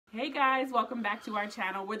Hey guys, welcome back to our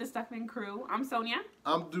channel. We're the Stuckman Crew. I'm Sonia.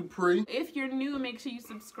 I'm Dupree. If you're new, make sure you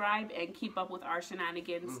subscribe and keep up with our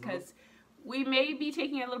shenanigans because we may be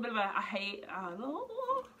taking a little bit of a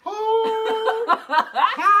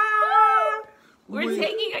We're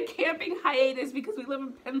taking a camping hiatus because we live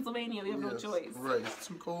in Pennsylvania. We have no choice. Right, it's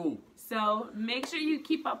too cold. So make sure you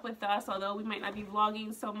keep up with us. Although we might not be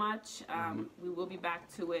vlogging so much, we will be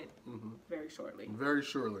back to it very shortly. Very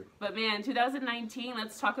shortly. But man, 2019,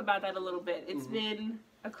 let's talk about that a little bit. It's been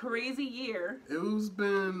a crazy year. It's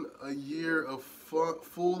been a year of fun,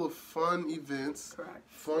 full of fun events.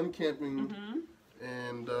 Correct. Fun camping.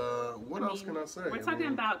 And what else can I say? We're talking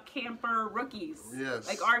about camper rookies. Yes.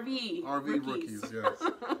 Like RV rookies, yes.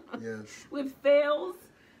 Yes. With fails.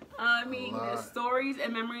 I mean, there's stories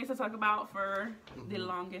and memories to talk about for the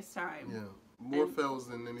longest time. Yeah. More fails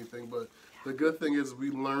than anything, but the good thing is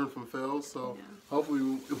we learn from fails, so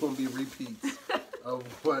hopefully it won't be repeats of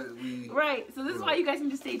what we... Right, so this is why you guys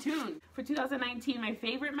need to stay tuned. For 2019, my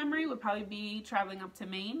favorite memory would probably be traveling up to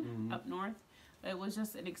Maine, up north. It was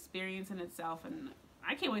just an experience in itself, and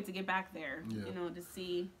I can't wait to get back there, you know, to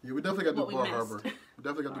see. Yeah, we definitely got to do Bar missed. Harbor. We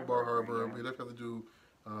definitely got to do Bar Harbor. We definitely got to do,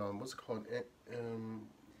 what's it called?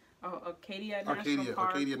 Arcadia National Park.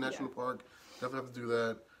 Arcadia National Park. Definitely have to do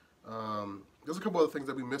that. There's a couple other things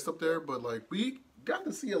that we missed up there, but like we got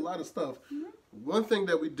to see a lot of stuff. One thing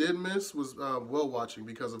that we did miss was whale watching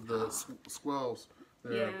because of the squalls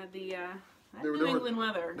there. Yeah, New England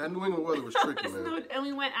weather. That New England weather was tricky, man. And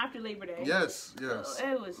we went after Labor Day. Yes, yes.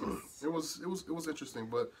 So it was just... It was interesting,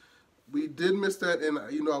 but we did miss that, and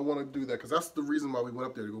you know I want to do that because that's the reason why we went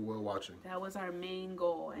up there to go whale watching. That was our main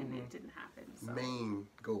goal, and it didn't happen. So. Main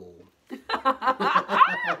goal. You got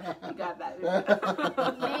that.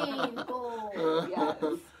 Main goal. Yes.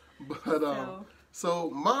 But so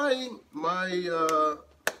my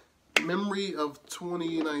memory of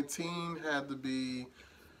 2019 had to be.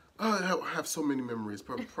 I have so many memories,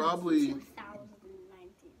 but probably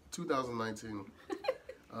 2019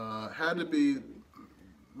 had to be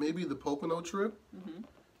maybe the Pocono trip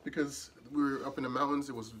because we were up in the mountains.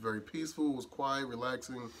 It was very peaceful. It was quiet,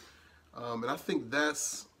 relaxing, and I think that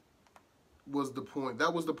was the point.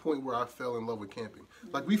 That was the point where I fell in love with camping.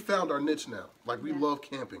 Like we found our niche now. Like we love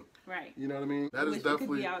camping. Right. You know what I mean? That is definitely.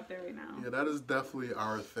 We could be out there right now. Yeah, that is definitely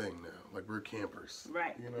our thing now. Like we're campers.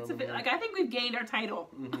 Right. You know like I think we've gained our title.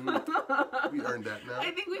 We earned that now.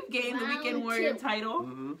 I think we've gained the Weekend Warrior title.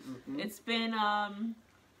 It's been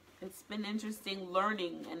interesting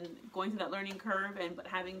learning and going through that learning curve, but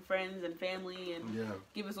having friends and family and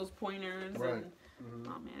give us those pointers. Right. And,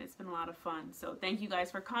 oh man, it's been a lot of fun. So thank you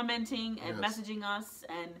guys for commenting and messaging us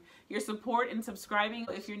and your support and subscribing.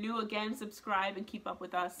 If you're new, again, subscribe and keep up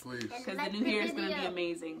with us. Please. Because the new year is going to be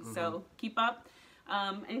amazing. So keep up.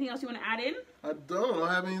 Anything else you want to add in? I don't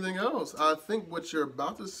have anything else. I think what you're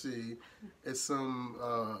about to see is some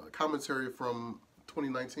commentary from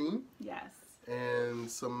 2019. Yes. And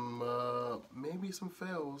some, maybe some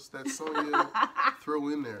fails that Sonia throw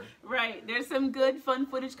in there. Right. There's some good, fun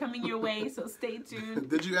footage coming your way, so stay tuned.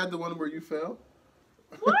 Did you add the one where you fell?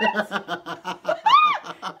 What?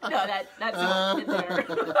 No, that's not in there.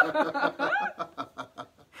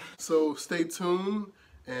 So stay tuned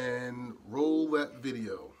and roll that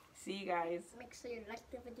video. See you guys. Make sure you like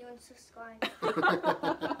the video and subscribe.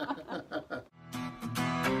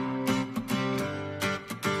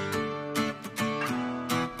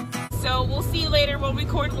 So we'll see you later. We'll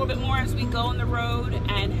record a little bit more as we go on the road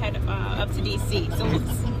and head up to DC. So we'll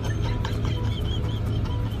see.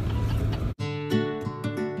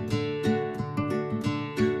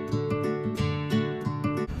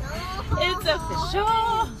 It's official.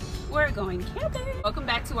 We're going camping. Welcome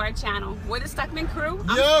back to our channel. We're the Stuckman Crew.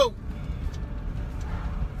 Yo!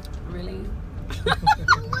 Really? What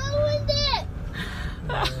was it?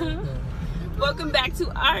 Welcome back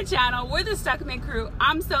to our channel. We're the Stuckman Crew.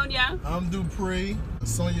 I'm Sonia. I'm Dupree.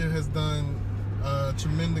 Sonia has done a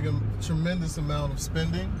tremendous amount of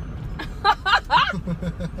spending. I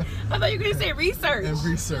thought you were going to say research. And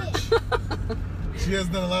research. She has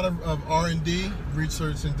done a lot of R&D,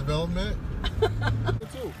 research and development.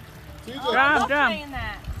 Drum.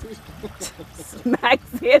 Smack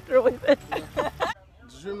Sandra with it.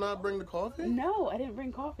 Did you not bring the coffee? No, I didn't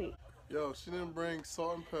bring coffee. Yo, she didn't bring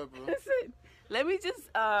salt and pepper. Listen, let me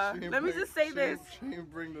just say this. She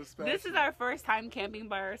didn't bring the spatula. This is our first time camping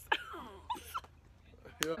by ourselves.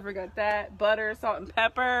 Yeah. I forgot that. Butter, salt and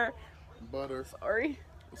pepper. Butter. Sorry.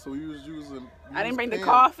 So we was using. I didn't bring the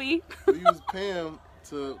coffee. We used Pam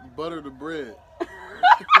to butter the bread.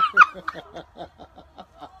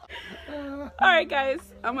 All right, guys.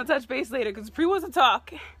 I'm gonna touch base later because Pre wants to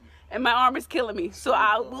talk, and my arm is killing me. So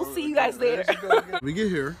we'll see you guys later. We get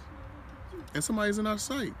here, and somebody's in our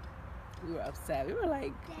sight. We were upset. We were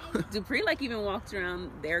like, Dupree like even walked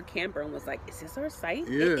around their camper and was like, "Is this our site?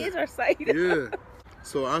 Yeah. It is our site." Yeah.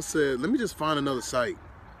 So I said, let me just find another site.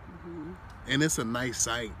 And it's a nice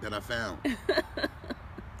site that I found.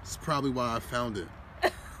 It's probably why I found it.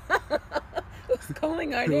 It was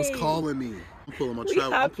calling our name. It was calling me. I'm pulling my We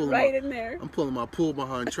travel. hopped right in there. I'm pulling my pull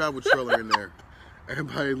behind travel trailer in there.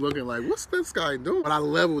 Everybody looking like, what's this guy doing? But I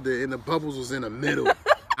leveled it, and the bubbles was in the middle.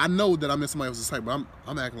 I know that I'm in somebody else's site, but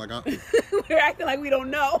I'm acting like We're acting like we don't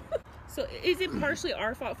know. So is it partially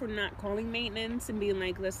our fault for not calling maintenance and being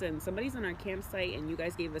like, listen, somebody's on our campsite and you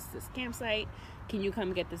guys gave us this campsite. Can you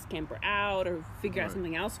come get this camper out or figure out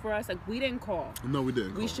something else for us? Like, we didn't call. No, we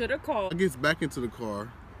didn't. We should have called. I gets back into the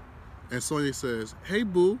car, and Sonia says, "Hey,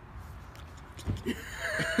 boo,"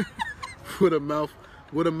 with a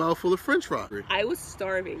mouthful of French fries. I was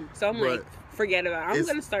starving, so I'm like, forget about it. I'm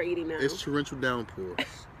gonna start eating now. It's torrential downpours.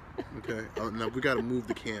 Okay, now we got to move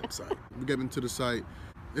the campsite. We get into the site.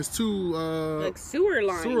 It's two like sewer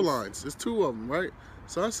lines. Sewer lines. It's two of them, right?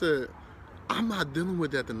 So I said, I'm not dealing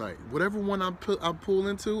with that tonight. Whatever one I pull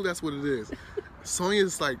into, that's what it is.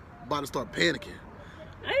 Sonia's like about to start panicking.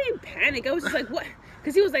 I didn't panic. I was just like, what?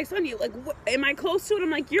 Because he was like, Sonia, like, what, am I close to it? I'm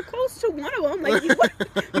like, you're close to one of them. Like, you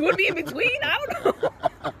want to be in between? I don't know.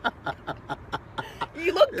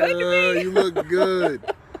 You look good to me. You look good.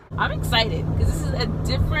 I'm excited because this is a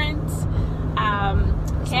different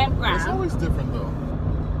campground. It's always different though,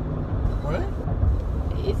 right?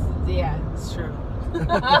 It's true.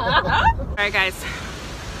 All right, guys.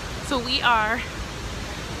 So we are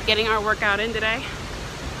getting our workout in today.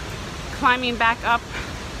 Climbing back up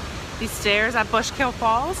these stairs at Bushkill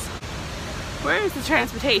Falls. Where is the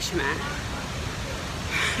transportation at?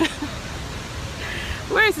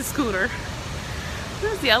 Where is the scooter?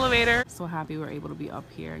 Where's the elevator? So happy we're able to be up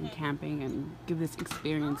here and camping and give this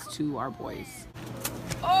experience to our boys.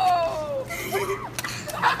 Oh!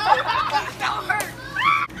 That hurt!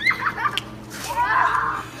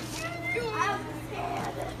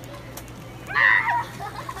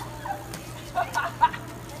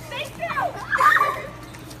 Stay still!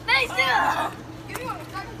 Stay still!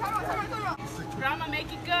 Drama,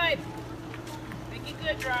 make it good. Make it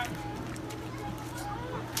good, Drama.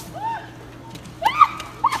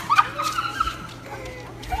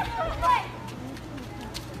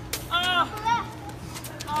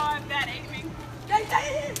 Oh, that ate me.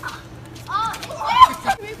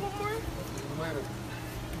 Make one more.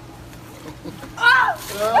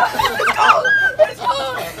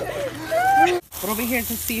 But over here is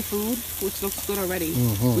the seafood, which looks good already.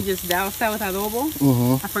 We just doused that with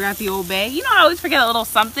adobo. I forgot the Old Bay. You know, I always forget a little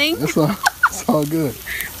something. It's all good.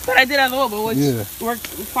 But I did adobo, which worked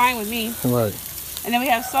fine with me. Right. And then we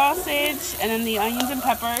have sausage, and then the onions and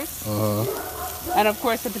peppers. And of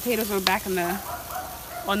course, the potatoes are back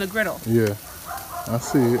on the griddle. Yeah, I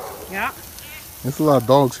see it. Yeah. There's a lot of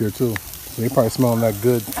dogs here too, so they probably smelling that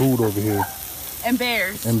good food over here. And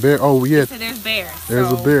bears. And bear. Oh yeah. So there's bears.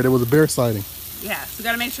 There's a bear. There was a bear sighting. Yeah. So we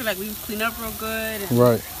gotta make sure like we clean up real good. And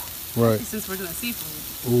right. Since we're doing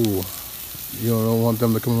seafood. Ooh. You don't want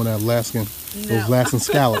them to come with that those Alaskan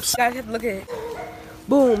scallops. Guys, have to look at it.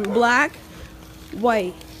 Boom, black,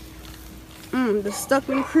 white. The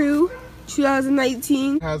Stuckman Crew,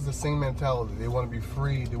 2019. Has the same mentality. They want to be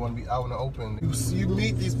free. They want to be out in the open. You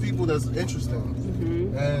meet these people that's interesting,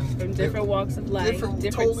 and from different walks of life, different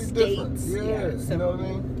totally states. different. Yeah, you know what I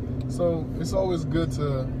mean. So it's always good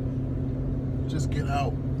to just get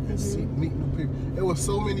out and meet new people. There were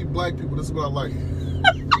so many black people. This is what I like.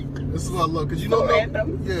 This is what I love, because you know,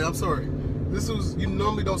 random. Yeah, I'm sorry. You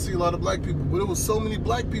normally don't see a lot of black people, but there was so many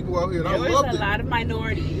black people out here, and I loved it. There was a lot of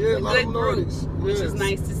minorities. Yeah, a lot of minorities. Which is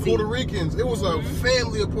nice to see. Puerto Ricans. It was a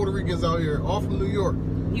family of Puerto Ricans out here, all from New York.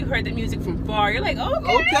 You heard the music from far. You're like,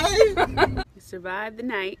 okay. We survived the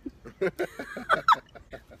night.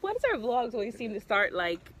 What is our vlogs always seem to start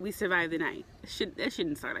like we survived the night? It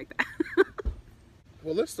shouldn't start like that.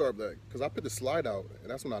 Well, let's start back, because I put the slide out, and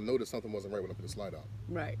that's when I noticed something wasn't right when I put the slide out.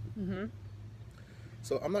 Right.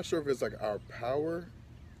 So I'm not sure if it's like our power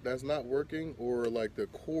that's not working, or like the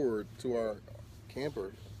cord to our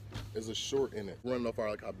camper is a short in it. Running off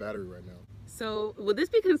our battery right now. So would this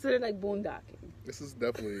be considered like boondocking? This is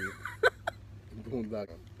definitely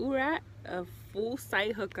boondocking. We're at a full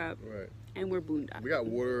site hookup, Right. and we're boondocking. We got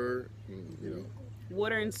water, and,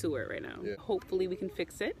 water and sewer right now. Yeah. Hopefully we can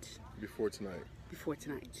fix it before tonight.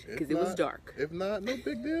 Because it was dark. If not, no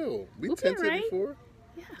big deal. We We'll be tented alright. before.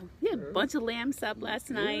 Yeah, we had a bunch of lamps up last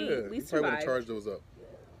night. Yeah. We You probably want survived. to charge those up.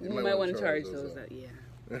 We might want to charge those up. Yeah.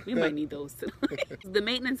 We might need those tonight. The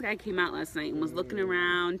maintenance guy came out last night and was looking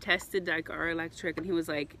around, tested like our electric, and he was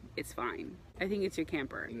like, "It's fine. I think it's your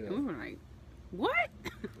camper." Yeah. And we were like, "What?"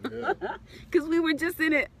 Yeah. Because we were just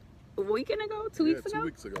in it a weekend ago, 2 weeks ago. 2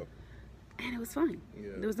 weeks ago. And it was fine.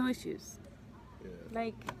 Yeah. There was no issues. Yeah.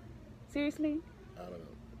 Like, seriously? I don't know.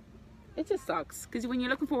 It just sucks. Because when you're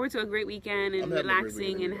looking forward to a great weekend and I'm having a great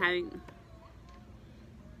relaxing weekend and having...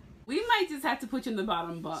 We might just have to put you in the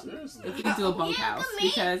bottom bunk Seriously? if we do a bunkhouse.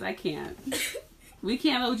 Because I can't. We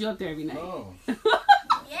can't load you up there every night. No.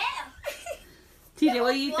 Yeah. TJ,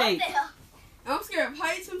 what do you think? I'm scared of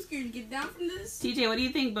heights. I'm scared to get down from this. TJ, what do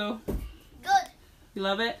you think, boo? Good. You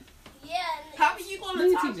love it? Yeah. How about you go on the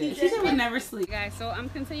Look top, at TJ. TJ? TJ would never sleep. Guys, so I'm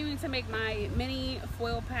continuing to make my mini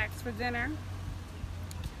foil packs for dinner.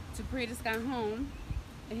 Dupree just got home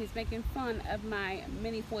and he's making fun of my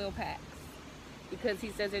mini foil packs because he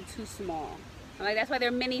says they're too small. I'm like, that's why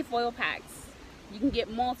they're mini foil packs. You can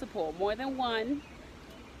get multiple, more than one.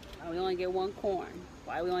 Why we only get one corn?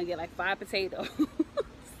 Why we only get like 5 potatoes?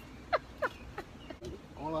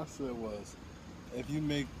 All I said was, if you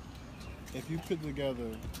put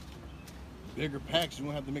together bigger packs, you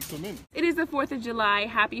won't have to make so many. It is the 4th of July.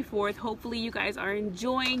 Happy 4th. Hopefully you guys are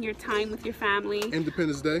enjoying your time with your family.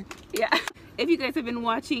 Independence Day. Yeah. If you guys have been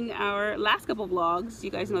watching our last couple vlogs, you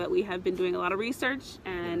guys know that we have been doing a lot of research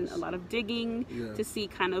and a lot of digging to see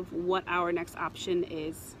kind of what our next option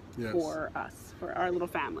is for us, for our little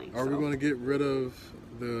family. Are we going to get rid of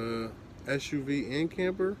the SUV and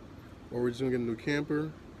camper? Or we're just going to get a new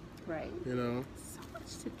camper? Right. You know? So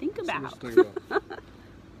much to think about.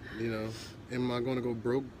 You know, am I going to go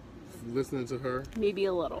broke listening to her? Maybe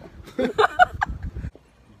a little.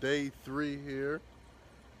 Day 3 here.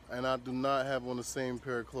 And I do not have on the same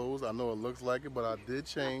pair of clothes. I know it looks like it, but I did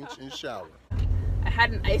change and shower. I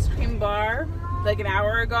had an ice cream bar like an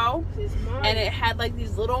hour ago, and it had like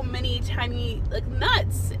these little mini tiny like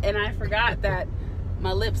nuts, and I forgot that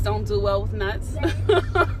my lips don't do well with nuts.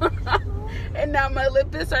 And now my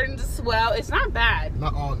lip is starting to swell. It's not bad.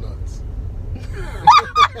 Not all nuts.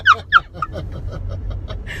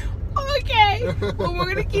 Okay, well we're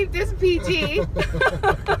gonna keep this PG.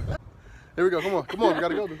 Here we go. Come on, we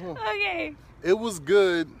gotta go. Come on. Okay. It was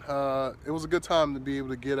good. It was a good time to be able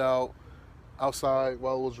to get outside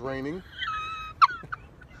while it was raining.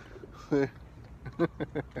 All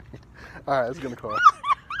right, it's gonna call.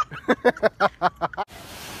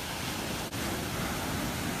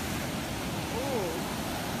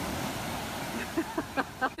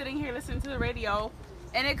 Sitting here listening to the radio,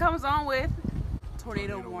 and it comes on with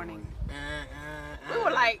tornado warning. We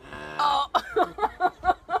were like, oh.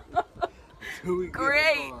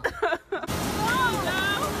 Great.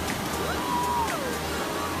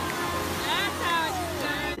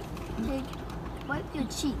 Wipe your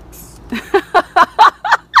cheeks.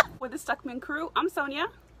 With the Stuckman crew, I'm Sonia.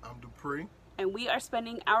 I'm Dupree. And we are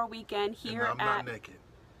spending our weekend here and I'm not naked.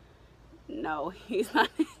 No, he's not.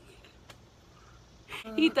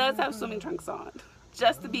 He does have swimming trunks on,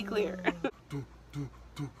 just to be clear.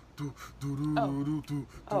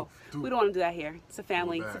 Oh, we don't want to do that here. It's a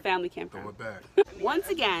family campground. Once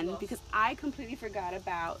again, because I completely forgot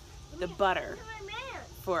about the butter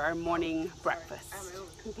for our morning breakfast.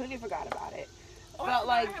 Completely forgot about it.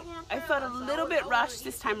 I felt a little bit rushed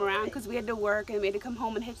this time around because we had to work and we had to come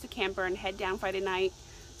home and hitch the camper and head down Friday night.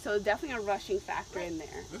 So definitely a rushing factor in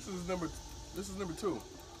there. This is number 2.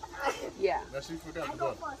 Yeah. Now she forgot the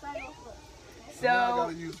butter.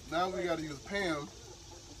 So now we gotta use Pam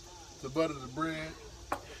to butter the bread.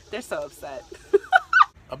 They're so upset.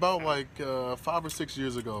 About like 5 or 6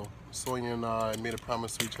 years ago, Sonia and I made a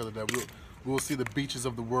promise to each other that we'll see the beaches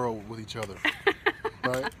of the world with each other.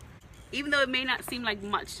 Right? Even though it may not seem like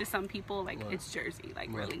much to some people, like it's Jersey, like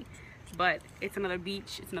really. But it's another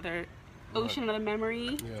beach, it's another ocean, another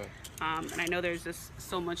memory. Yeah. And I know there's just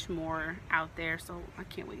so much more out there, so I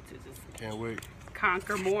can't wait to just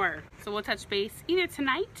conquer more. So we'll touch base either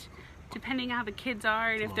tonight, depending how the kids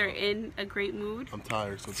are and if they're in a great mood. I'm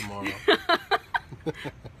tired, so tomorrow.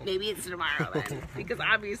 Maybe it's tomorrow then, because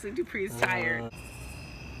obviously Dupree's tired.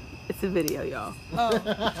 It's a video, y'all.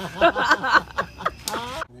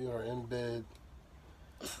 We are in bed.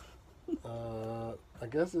 I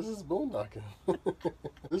guess this is boondocking.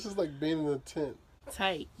 This is like being in a tent.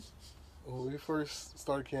 Tight. When we first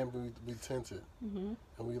started camping, we tented, and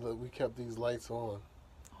we kept these lights on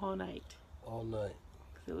all night. All night.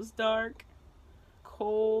 It was dark,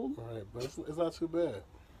 cold. Right, but it's not too bad.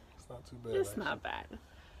 It's not too bad. It's not bad.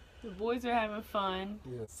 The boys are having fun.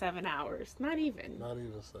 Yeah. 7 hours. Not even. Not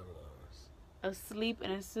even 7 hours. Of sleep,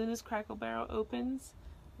 and as soon as Crackle Barrel opens,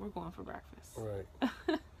 we're going for breakfast. Right.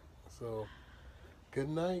 So, Good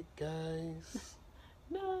night, guys.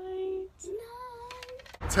 Night.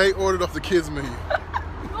 Tay ordered off the kids menu. No,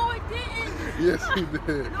 I didn't. Yes, he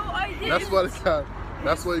did. No, I didn't. That's why they got.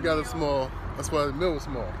 That's why you got it small. That's why the meal was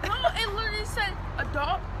small. No, it literally said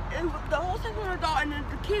adult. The whole thing was adult, and then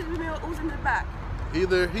the kids meal was in the back.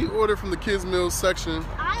 Either he ordered from the kids meal section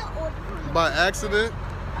I ordered. by accident,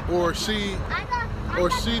 or she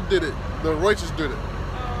did it. The waitress did it.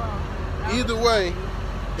 Either way,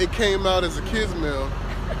 it came out as a kids meal,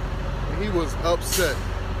 and he was upset.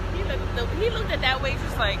 He looked at that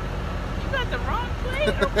waitress like, you got the wrong plate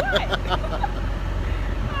or what?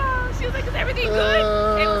 Oh, she was like, is everything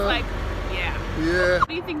good? It was like, yeah. Yeah. What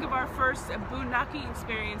do you think of our first boondocking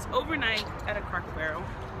experience overnight at a Cracker Barrel?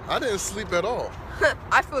 I didn't sleep at all.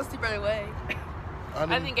 I fell asleep right away.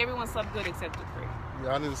 I think everyone slept good except the crew.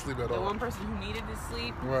 Yeah, I didn't sleep at The all. one person who needed to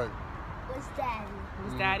sleep Right. Was Daddy.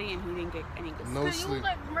 was Daddy, and he didn't get any good sleep. No You sleep. was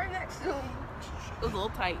like right next to him. It was a little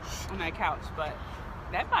tight on that couch, but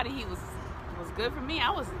that body heat was good for me. I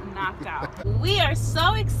was knocked out. We are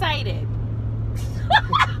so excited.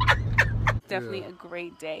 Definitely a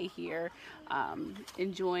great day here.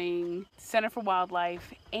 Enjoying Center for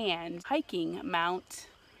Wildlife and hiking Mount.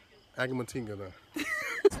 Agamatinga now.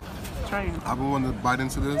 Trying. I've been wanting to bite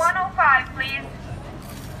into this. 105, please.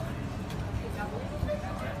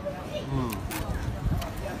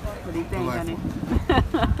 What do you think,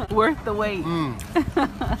 honey? Worth the wait.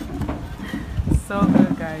 So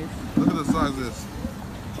good, guys. Look at the size of this.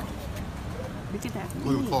 Look at that.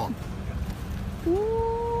 Look at the claw.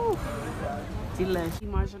 Ooh. Delish.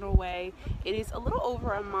 Marginal Way. It is a little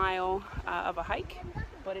over a mile of a hike,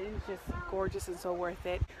 but it is just gorgeous and so worth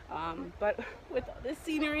it. But with this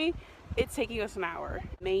scenery, it's taking us an hour.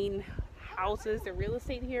 Main houses, the real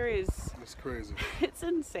estate here is, It's crazy. it's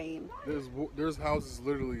insane. There's houses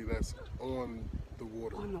literally that's on the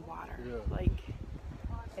water. On the water. Yeah. Like,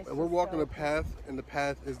 it's And we're just walking so- a path, and the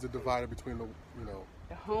path is the divider between the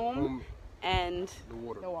the home home and the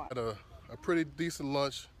water. the water. Had a pretty decent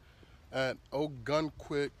lunch at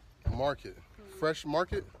Ogunquit Market. Fresh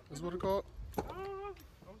Market is what it's called. Oh,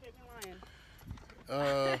 don't get me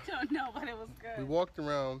lying. I don't know, but it was good. We walked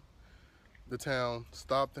around the town,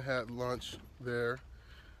 stopped and had lunch there.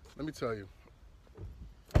 Let me tell you,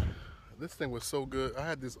 this thing was so good. I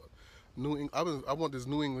had this I want this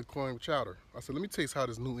New England clam chowder. I said, let me taste how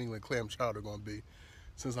this New England clam chowder gonna be,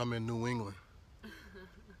 since I'm in New England.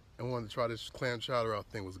 I wanted to try this clam chowder out.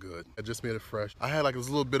 Thing was good. I just made it fresh. I had like this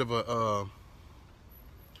little bit of a,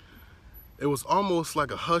 it was almost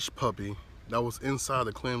like a hush puppy that was inside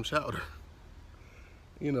the clam chowder.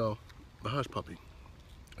 You know, the hush puppy.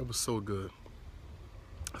 It was so good.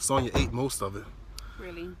 Sonya ate most of it.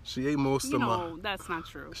 Really? She ate most of my. That's not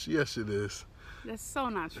true. Yes, it is. That's so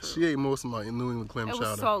not true. She ate most of my New England clam It was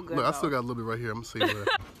chowder. so good, Look, I though. still got a little bit right here. I'm gonna save that.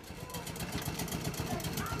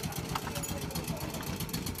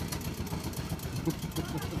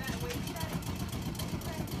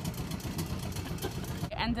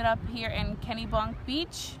 Ended up here in Kennebunk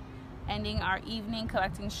Beach, ending our evening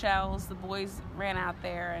collecting shells. The boys ran out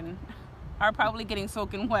there and are probably getting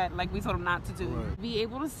soaking wet like we told them not to do. Right. Be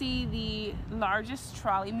able to see the largest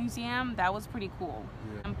trolley museum, that was pretty cool.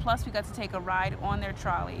 Yeah. And plus we got to take a ride on their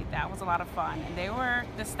trolley. That was a lot of fun. And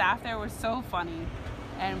the staff there were so funny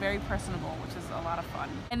and very personable, which is a lot of fun.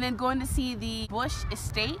 And then going to see the Bush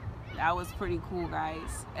Estate, that was pretty cool,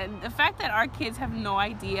 guys. And the fact that our kids have no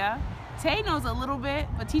idea. Tay knows a little bit,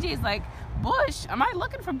 but TJ's like, bush? Am I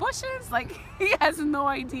looking for bushes? Like, he has no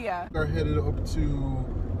idea. We're headed up to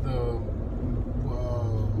the.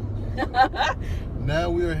 Now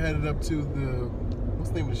we are headed up to the. What's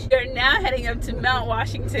the name of the shit? They're now heading up to Mount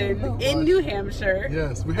Washington in New Hampshire.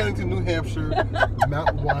 Yes, we're heading to New Hampshire,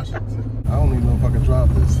 Mount Washington. I don't even know if I can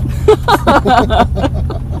drive this.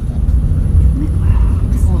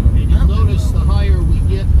 Notice the higher we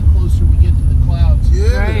get, the closer we get to the clouds.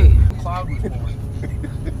 Yeah. Right. The cloud was forming.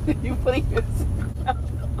 You putting this.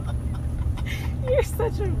 You're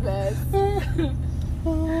such a mess.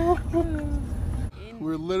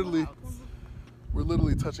 We're literally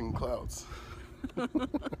touching clouds. The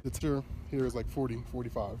temperature here is like 40,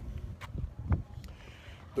 45.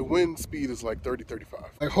 The wind speed is like 30, 35.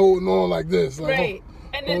 Like holding on like this. Like, Right.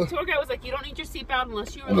 And then the tour guide was like, you don't need your seatbelt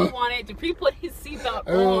unless you really want it. Dupree put his seatbelt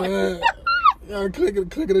on. Yeah, click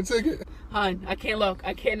it a ticket. Hun, I can't look.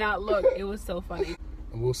 I cannot look. It was so funny.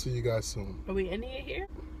 And we'll see you guys soon. Are we ending it here?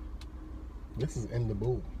 This is in the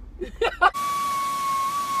bowl.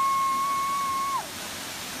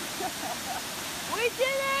 We did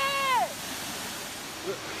it!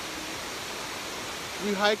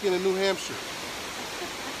 We hiking in New Hampshire.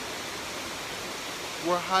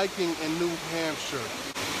 we're hiking in New Hampshire.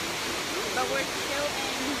 But we're still in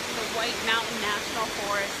the White Mountain National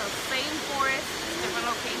Forest. So same forest, different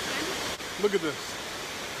location. Look at this.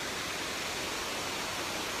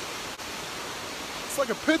 It's like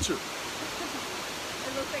a picture.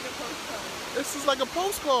 It looks like a postcard. This is like a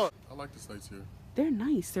postcard. I like the sites here. They're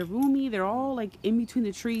nice. They're roomy. They're all like in between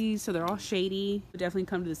the trees, so they're all shady. We'll definitely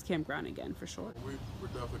come to this campground again for sure. We're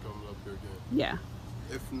definitely coming up here again. Yeah.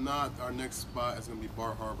 If not, our next spot is gonna be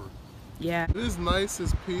Bar Harbor. Yeah. It is nice,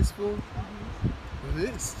 it's peaceful, but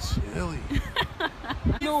it's chilly. I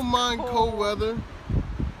don't mind cold weather.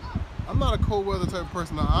 I'm not a cold weather type of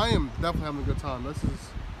person. Now, I am definitely having a good time. This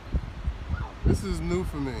is new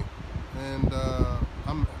for me, and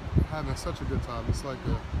I'm having such a good time. It's like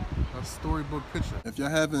a storybook picture. If y'all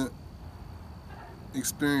haven't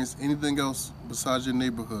experienced anything else besides your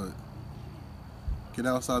neighborhood, get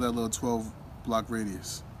outside that little 12-block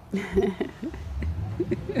radius.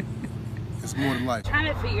 It's more than life.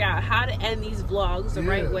 Trying to figure out how to end these vlogs the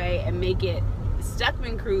right way and make it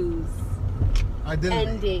Stuckman Cruise Identity.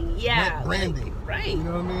 ending. Yeah. Branding. Like, right. You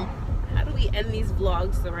know what I mean? How do we end these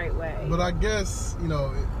vlogs the right way? But I guess, you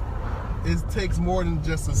know, it takes more than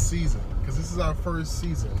just a season, because this is our first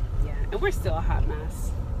season. Yeah. And we're still a hot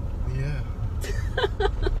mess. Yeah.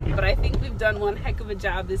 But I think we've done one heck of a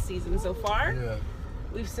job this season so far. Yeah.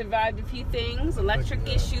 We've survived a few things, electric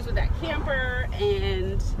Yeah. issues with that camper,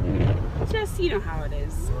 and just, you know how it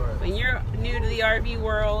is. Right. When you're new to the RV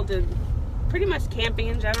world and pretty much camping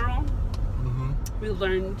in general, we've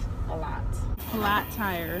learned a lot. Flat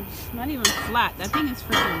tire. Not even flat. That thing is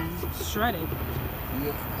freaking shredded.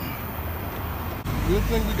 Yeah. Good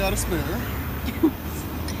thing we got a spare.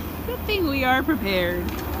 Good thing we are prepared.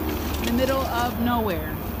 In the middle of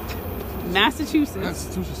nowhere. Massachusetts.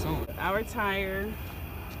 Massachusetts. Our tire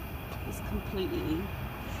is completely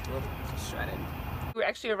shredded. We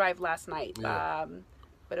actually arrived last night,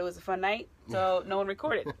 but it was a fun night, so no one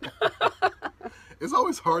recorded. It's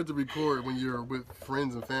always hard to record when you're with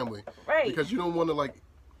friends and family, Right. Because you don't want to like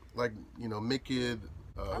you know, make it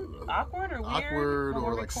awkward or weird, awkward when or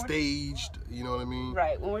we're like recording. staged. You know what I mean?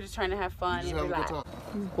 Right, when we're just trying to have fun Just and have a relax. good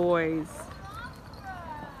time. These boys.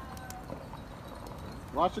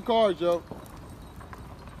 Watch your car, Joe.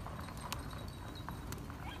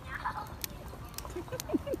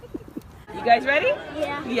 You guys ready?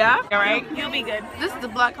 Yeah. Yeah? All right, you'll be good. This is the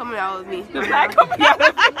black coming out of me. The black coming out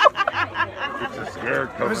of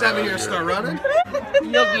I'm just having here start running.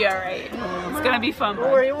 You'll be all right. It's gonna be fun.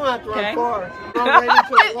 Don't worry, you won't have to Okay. run far. Run right into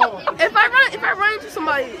the wall. If I run into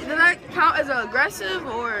somebody, does that count as aggressive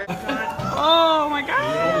or? Oh my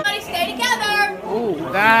God. Everybody stay together. Oh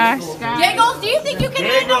gosh. Giggles, do you think you can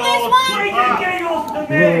handle this one?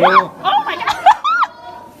 Oh my God.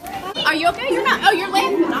 Are you okay? You're not. Oh, you're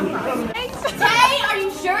laughing. Tay, are you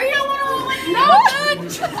sure you don't want to? No,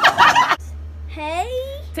 good. Hey.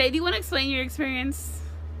 Tay, do you want to explain your experience?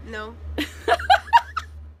 No.